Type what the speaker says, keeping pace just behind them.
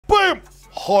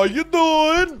How you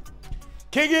doing?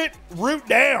 Kick it, root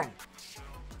down.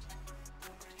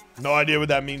 No idea what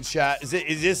that means, chat. Is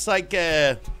this like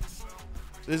this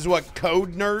is what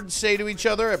code nerds say to each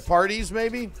other at parties,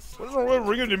 maybe? What's wrong with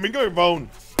ringing the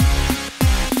microphone?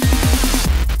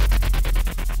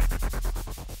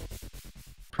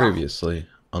 Previously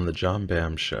on the John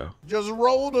Bam Show. Just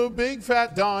rolled a big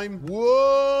fat dime.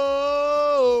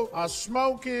 Whoa! I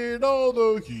smoke it all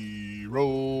the he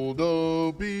rolled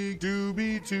a big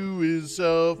doobie to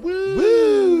himself.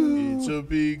 Woo! It's a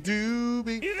big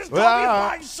doobie. You just called me a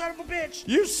bot, you son of a bitch.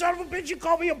 You son of a bitch, you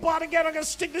call me a bot again. I'm gonna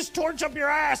stick this torch up your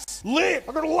ass. Lit.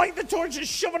 I'm gonna light the torch and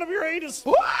shove it up your anus.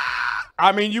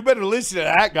 I mean, you better listen to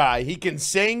that guy. He can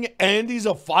sing and he's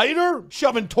a fighter?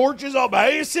 Shoving torches up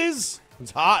asses?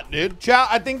 It's hot, dude. Chat,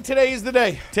 I think today is the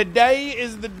day. Today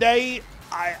is the day.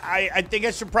 I think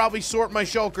I should probably sort my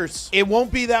shulkers. It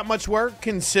won't be that much work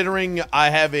considering I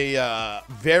have a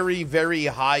very, very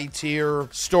high tier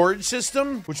storage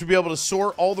system, which will be able to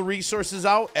sort all the resources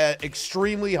out at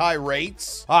extremely high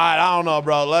rates. All right, I don't know,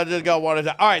 bro. Let's just go one at a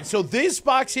time. All right, so this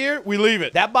box here, we leave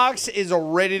it. That box is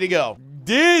ready to go.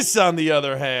 This, on the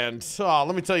other hand,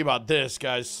 let me tell you about this,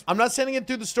 guys. I'm not sending it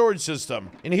through the storage system,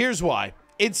 and here's why.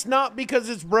 It's not because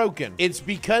it's broken. It's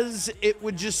because it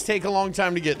would just take a long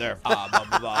time to get there. No,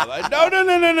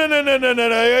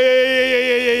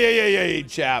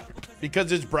 chap.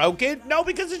 Because it's broken? No,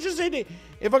 because it's just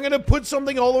if I'm gonna put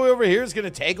something all the way over here, it's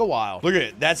gonna take a while. Look at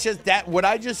it. That's just that. What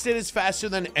I just did is faster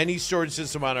than any storage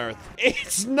system on Earth.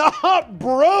 It's not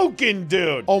broken,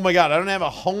 dude. Oh my God, I don't have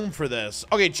a home for this.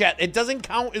 Okay, chat, it doesn't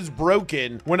count as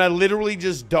broken when I literally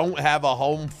just don't have a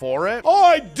home for it. Oh,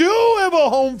 I do have a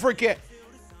home for cat.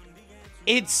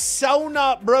 It's so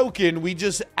not broken, we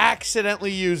just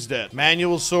accidentally used it.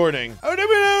 Manual sorting.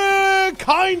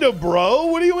 Kind of, bro.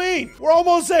 What do you mean? We're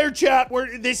almost there, chat.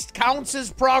 This counts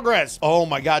as progress. Oh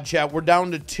my God, chat. We're down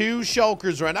to 2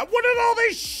 shulkers right now. What is all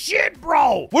this shit,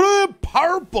 bro? What are the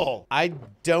purple? I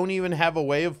don't even have a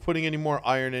way of putting any more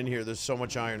iron in here. There's so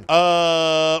much iron.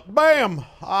 Bam.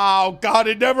 Oh God,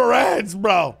 it never ends,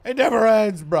 bro. It never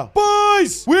ends, bro.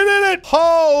 Boys, we did it.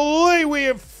 Holy, we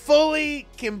have fully,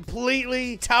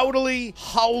 completely, totally,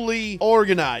 wholly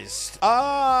organized.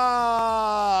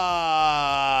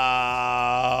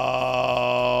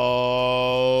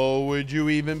 Would you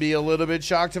even be a little bit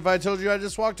shocked if I told you I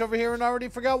just walked over here and already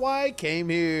forgot why I came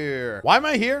here? Why am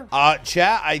I here?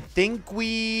 Chat, I think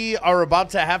we are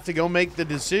about to have to go make the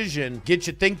decision. Get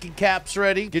your thinking caps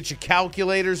ready. Get your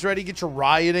calculators ready. Get your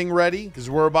rioting ready. Because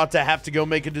we're about to have to go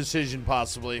make a decision,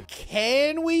 possibly.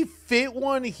 Can we fit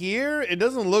one here? It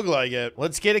doesn't look like it.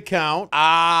 Let's get a count.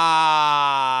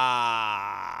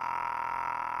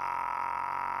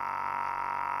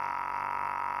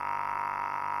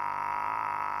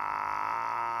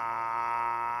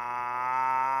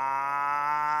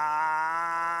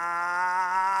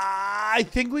 I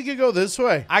think we could go this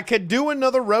way. I could do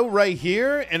another row right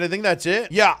here, and I think that's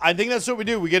it. Yeah, I think that's what we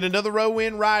do. We get another row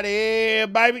in right here,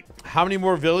 baby. How many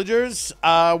more villagers?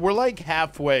 We're like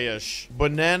halfway-ish.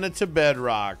 Banana to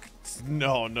bedrock.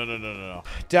 No.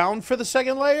 Down for the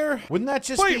second layer? Wouldn't that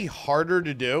just be harder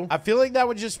to do? I feel like that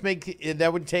would just that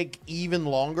would take even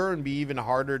longer and be even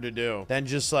harder to do than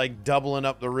just like doubling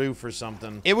up the roof or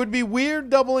something. It would be weird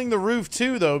doubling the roof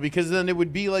too, though, because then it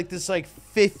would be like this like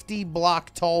 50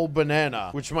 block tall banana,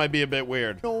 which might be a bit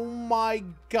weird. Oh my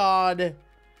God.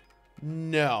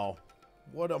 No.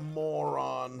 What a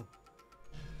moron.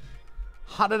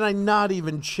 How did I not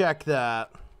even check that?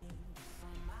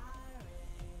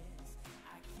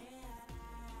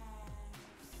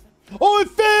 Oh, it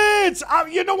fits!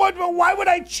 You know what? Why would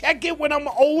I check it when I'm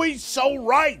always so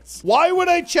right? Why would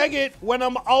I check it when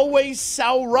I'm always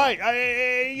so right?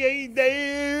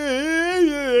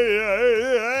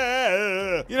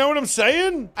 You know what I'm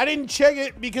saying? I didn't check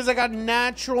it because I got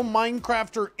natural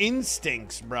Minecrafter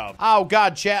instincts, bro. Oh,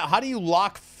 God, chat. How do you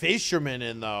lock fishermen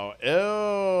in, though?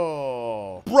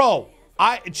 Ew. Bro.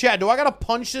 Chad, do I gotta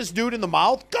punch this dude in the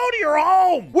mouth? Go to your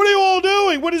home! What are you all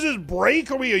doing? What is this,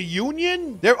 break? Are we a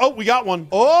union? There, oh, we got one.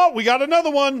 Oh, we got another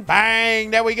one.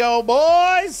 Bang, there we go,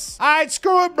 boys. All right,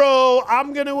 screw it, bro.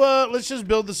 I'm gonna, let's just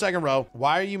build the second row.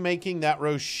 Why are you making that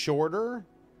row shorter?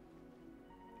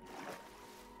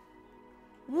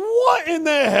 What in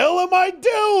the hell am I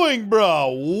doing, bro?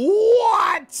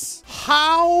 What?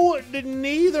 How did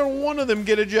neither one of them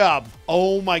get a job?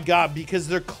 Oh my God, because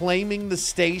they're claiming the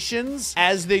stations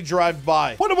as they drive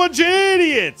by. What a bunch of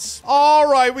idiots. All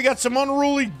right, we got some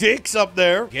unruly dicks up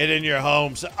there. Get in your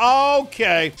homes.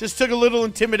 Okay, just took a little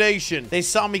intimidation. They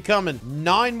saw me coming.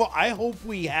 9 more. I hope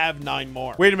we have 9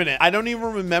 more. Wait a minute. I don't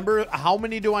even remember. How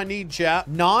many do I need, chat?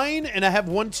 9, and I have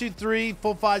 1, 2, 3,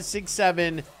 4, 5, 6,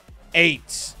 7,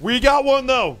 8. We got one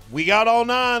though. We got all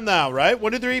 9 now, right?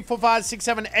 1, 2, 3, 4, 5, 6,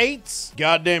 7, 8.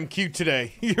 Goddamn cute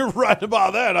today. You're right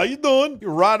about that. How you doing?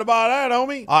 You're right about that,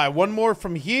 homie. All right, one more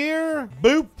from here.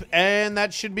 Boop. And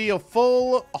that should be a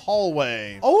full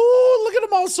hallway. Oh, look at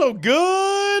them all so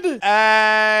good.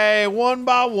 Hey, one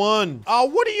by one. Oh,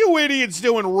 what are you idiots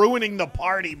doing ruining the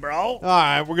party, bro? All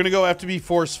right, we're gonna go have to be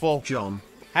forceful. John.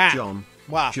 Ha. John.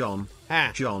 Wow. John.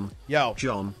 Ha. John. Yo.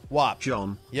 John. What?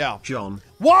 John. Yo. John.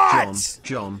 What?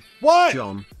 John. What?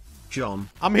 John. John.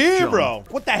 I'm here, John. bro.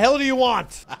 What the hell do you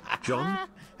want? John.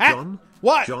 Huh? John.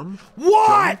 What? John.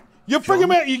 What? John? You're freaking John?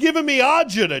 me out. You're giving me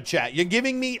agita, chat. You're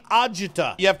giving me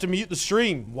agita. You have to mute the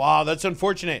stream. Wow, that's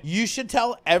unfortunate. You should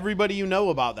tell everybody you know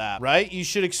about that, right? You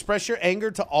should express your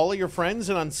anger to all of your friends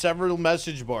and on several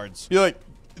message boards. You're like,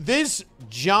 this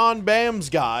John Bams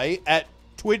guy at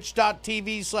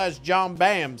twitch.tv/John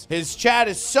Bams. His chat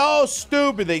is so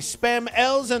stupid. They spam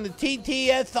L's and the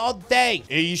TTS all day.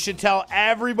 You should tell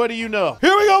everybody you know.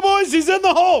 Here we go, boys. He's in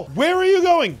the hole. Where are you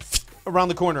going? Around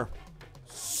the corner.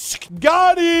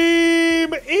 Got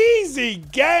him! Easy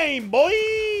game, boy!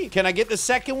 Can I get the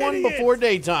second one before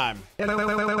daytime? Wait, I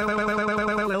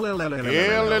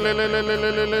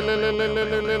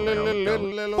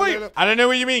don't know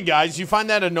what you mean, guys. You find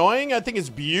that annoying? I think it's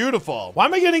beautiful. Why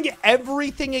am I getting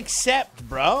everything except,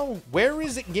 bro? Where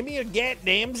is it? Give me a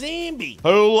goddamn zombie.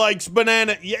 Who likes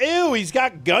banana? Ew, he's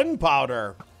got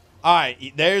gunpowder. All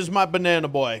right, there's my banana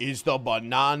boy. He's the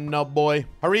banana boy.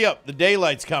 Hurry up, the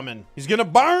daylight's coming. He's gonna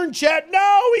burn, chat.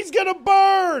 No, he's gonna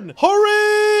burn.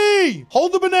 Hurry!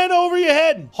 Hold the banana over your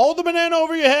head. Hold the banana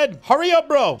over your head. Hurry up,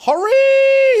 bro. Hurry!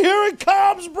 Here it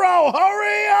comes, bro.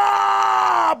 Hurry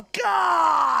up!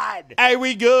 God! Hey,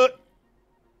 we good?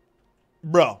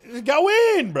 Bro, just go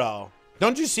in, bro.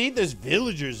 Don't you see? There's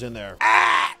villagers in there.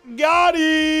 Ah, got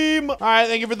him. All right,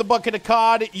 thank you for the bucket of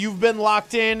cod. You've been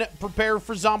locked in. Prepare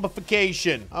for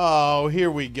zombification. Oh,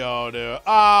 here we go, dude.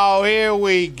 Oh, here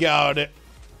we go, dude.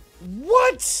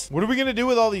 What? What are we gonna do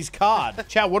with all these cod?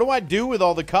 Chat, what do I do with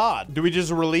all the cod? Do we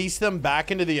just release them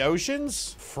back into the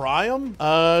oceans? Fry them?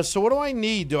 So what do I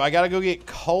need? Do I gotta go get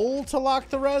coal to lock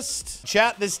the rest?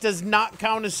 Chat, this does not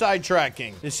count as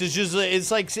sidetracking. This is just, it's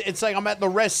like I'm at the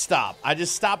rest stop. I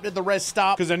just stopped at the rest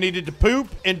stop because I needed to poop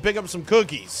and pick up some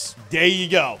cookies. There you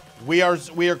go. We are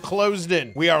closed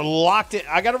in. We are locked in.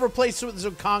 I gotta replace it with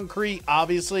some concrete,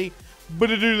 obviously. But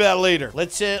to do that later.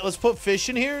 Let's put fish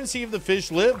in here and see if the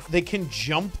fish live. They can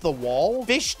jump the wall.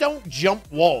 Fish don't jump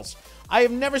walls. I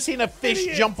have never seen a fish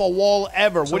jump a wall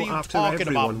ever. So what are you talking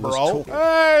about, bro? talking.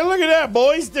 Hey, look at that,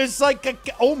 boys. There's like a...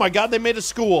 Oh, my God. They made a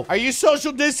school. Are you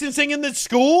social distancing in the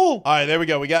school? All right, there we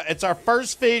go. It's our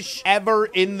first fish ever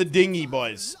in the dinghy,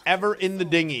 boys. Ever in the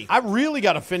dinghy. I really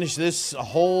got to finish this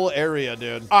whole area,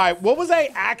 dude. All right, what was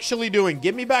I actually doing?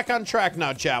 Get me back on track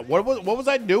now, chat. What was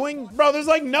I doing? Bro, there's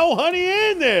like no honey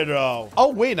in there, though.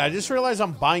 Oh, wait. I just realized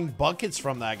I'm buying buckets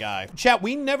from that guy. Chat,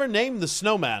 we never named the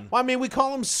snowman. Well, I mean, we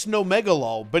call him Snowmegalol,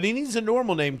 but he needs a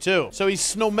normal name too. So he's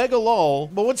Snowmegalol,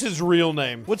 but what's his real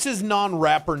name? What's his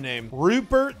non-rapper name?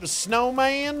 Rupert the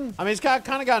Snowman? I mean, it's kind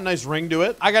of got a nice ring to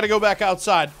it. I got to go back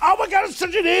outside. Oh my God, I'm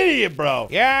such an idiot, bro.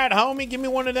 Yeah, homie, give me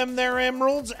one of them there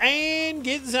emeralds and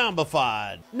get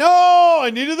zombified. No, I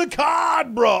needed the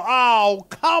cod, bro. Oh,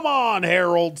 come on,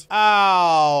 Harold.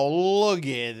 Oh, look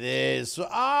at this.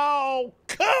 Oh,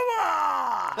 come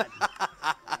on.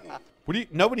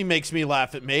 Nobody makes me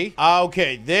laugh at me.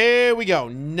 Okay, there we go.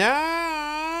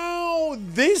 Now,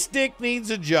 this dick needs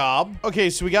a job. Okay,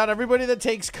 so we got everybody that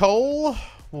takes coal.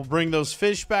 We'll bring those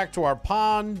fish back to our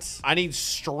pond. I need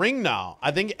string now.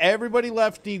 I think everybody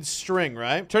left needs string,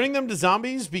 right? Turning them to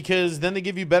zombies because then they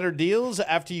give you better deals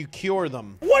after you cure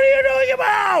them. What are you doing,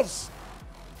 mouse?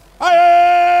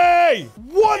 Hey!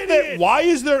 What the? Why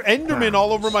is there Enderman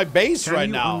all over my base right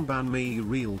now? Can you unban me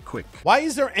real quick? Why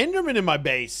is there Enderman in my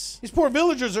base? These poor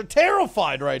villagers are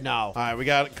terrified right now. All right, we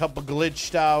got a couple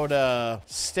glitched out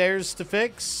stairs to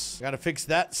fix. Gotta fix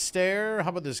that stair. How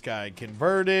about this guy?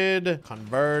 Converted.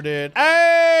 Converted.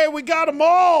 Hey, we got them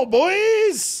all,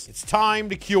 boys. It's time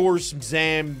to cure some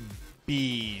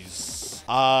zombies.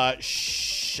 I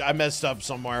messed up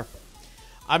somewhere.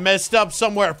 I messed up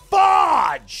somewhere.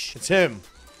 Fudge! It's him.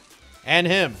 And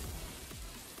him.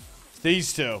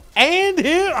 These two. And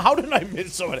him. How did I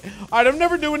miss so many? All right, I'm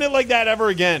never doing it like that ever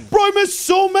again. Bro, I missed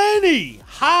so many.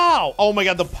 How? Oh my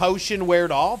God, the potion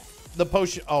weared off. The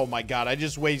potion. Oh my God, I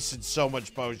just wasted so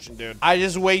much potion, dude. I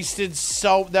just wasted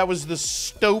so. That was the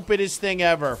stupidest thing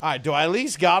ever. All right, do I at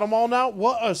least got them all now?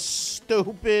 What a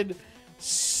stupid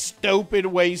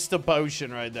waste of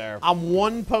potion right there. I'm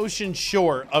one potion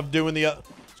short of doing the other.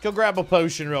 Let's go grab a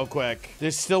potion real quick.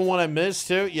 There's still one I missed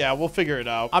too. Yeah, we'll figure it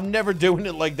out. I'm never doing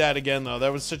it like that again though.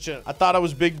 That was such a. I thought I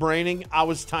was big braining. I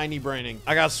was tiny braining.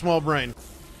 I got small brain.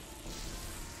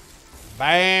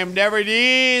 Bam, there it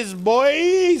is,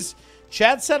 boys.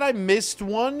 Chat said I missed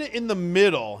one in the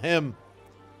middle. Him.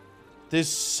 This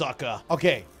sucker.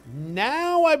 Okay,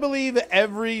 now I believe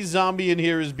every zombie in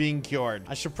here is being cured.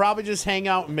 I should probably just hang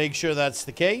out and make sure that's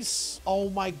the case. Oh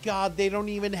my God, they don't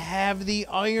even have the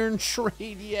iron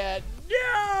trade yet.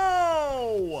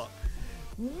 No!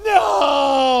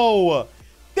 No!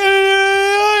 They don't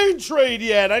have the iron trade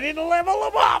yet. I didn't level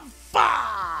them up.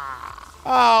 Fuck!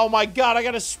 Oh my God, I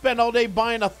gotta spend all day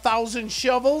buying 1,000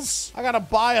 shovels. I gotta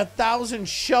buy 1,000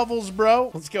 shovels,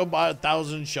 bro. Let's go buy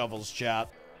 1,000 shovels, chat.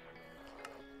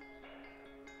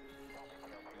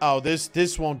 Oh,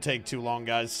 this won't take too long,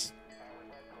 guys.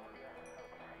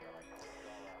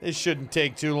 This shouldn't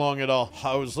take too long at all.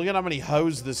 Hose. Look at how many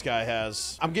hose this guy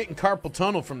has. I'm getting carpal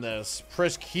tunnel from this.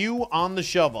 Press Q on the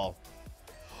shovel.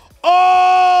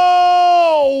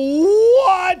 Oh,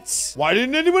 what? Why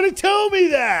didn't anybody tell me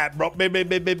that? Bro, bam, bam,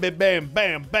 bam, bam, bam,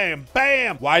 bam, bam,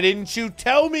 bam. Why didn't you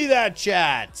tell me that,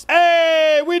 chat?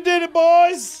 Hey, we did it,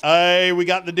 boys. Hey, we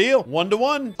got the deal.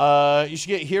 1-to-1. You should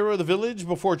get hero of the village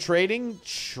before trading.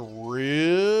 True.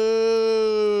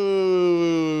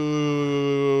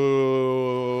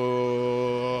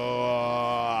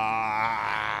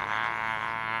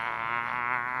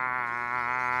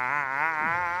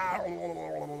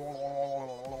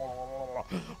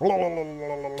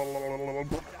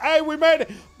 Hey, we made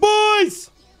it. Boys!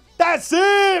 That's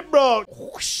it, bro.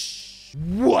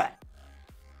 What?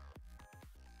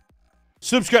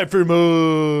 Subscribe for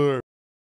more.